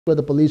Where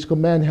the Police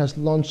Command has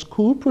launched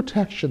School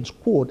Protection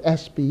Squad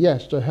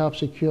 (SPS) to help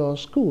secure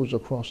schools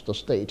across the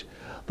state.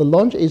 The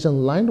launch is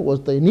in line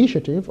with the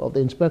initiative of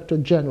the Inspector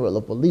General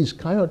of Police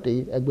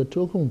Coyote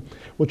Egbetokun,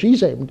 which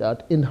is aimed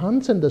at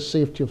enhancing the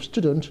safety of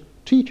students,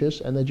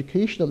 teachers and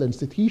educational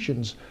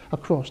institutions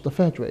across the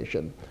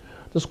Federation.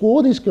 The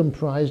squad is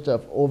comprised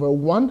of over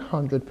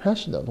 100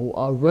 personnel who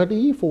are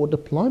ready for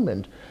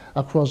deployment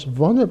across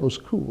vulnerable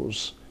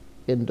schools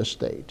in the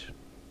state.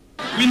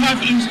 We have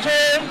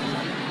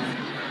installed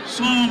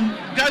some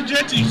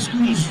gadgets in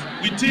schools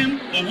within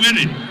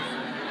Owerri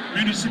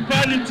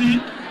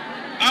municipality,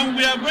 and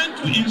we are going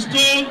to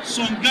install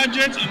some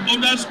gadgets in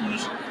other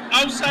schools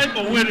outside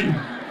Owerri.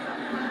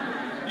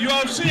 You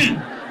have seen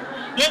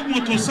those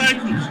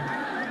motorcycles.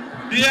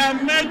 They are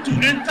made to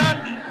enter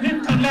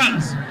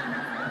hinterlands.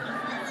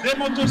 The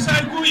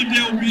motorcycle, if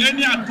there will be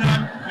any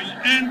attack, will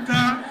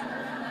enter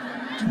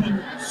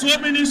to so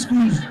many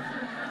schools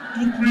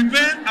to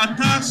prevent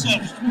attacks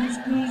of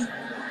schools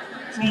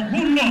from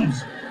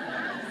hoodlums.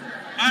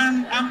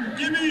 And I'm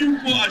giving you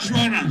full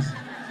assurance,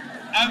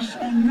 as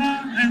from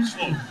now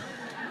henceforth,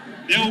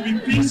 there will be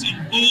peace in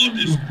all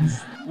the schools.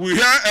 We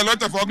hear a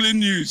lot of ugly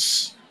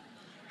news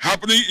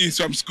happening in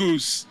some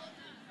schools,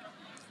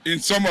 in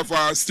some of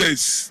our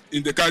states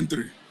in the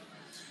country.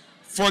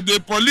 For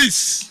the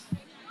police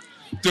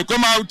to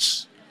come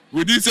out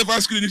with these safer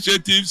school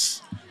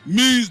initiatives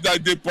means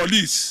that the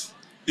police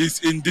is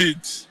indeed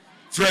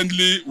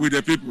friendly with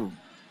the people.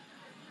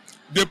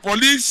 The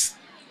police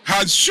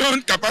has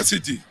shown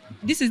capacity.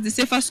 This is the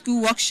Safer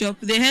School Workshop.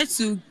 They had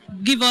to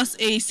give us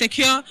a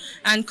secure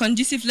and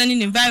conducive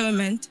learning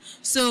environment.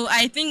 So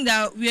I think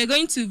that we are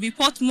going to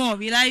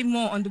rely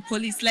more on the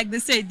police. Like they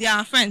said, they are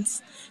our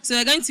friends. So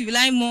we're going to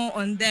rely more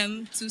on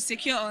them to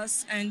secure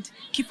us and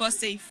keep us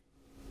safe.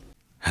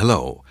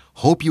 Hello,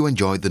 hope you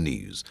enjoyed the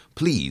news.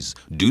 Please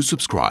do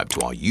subscribe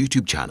to our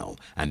YouTube channel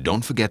and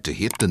don't forget to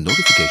hit the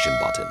notification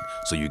button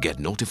so you get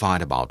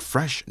notified about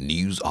fresh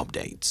news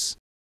updates.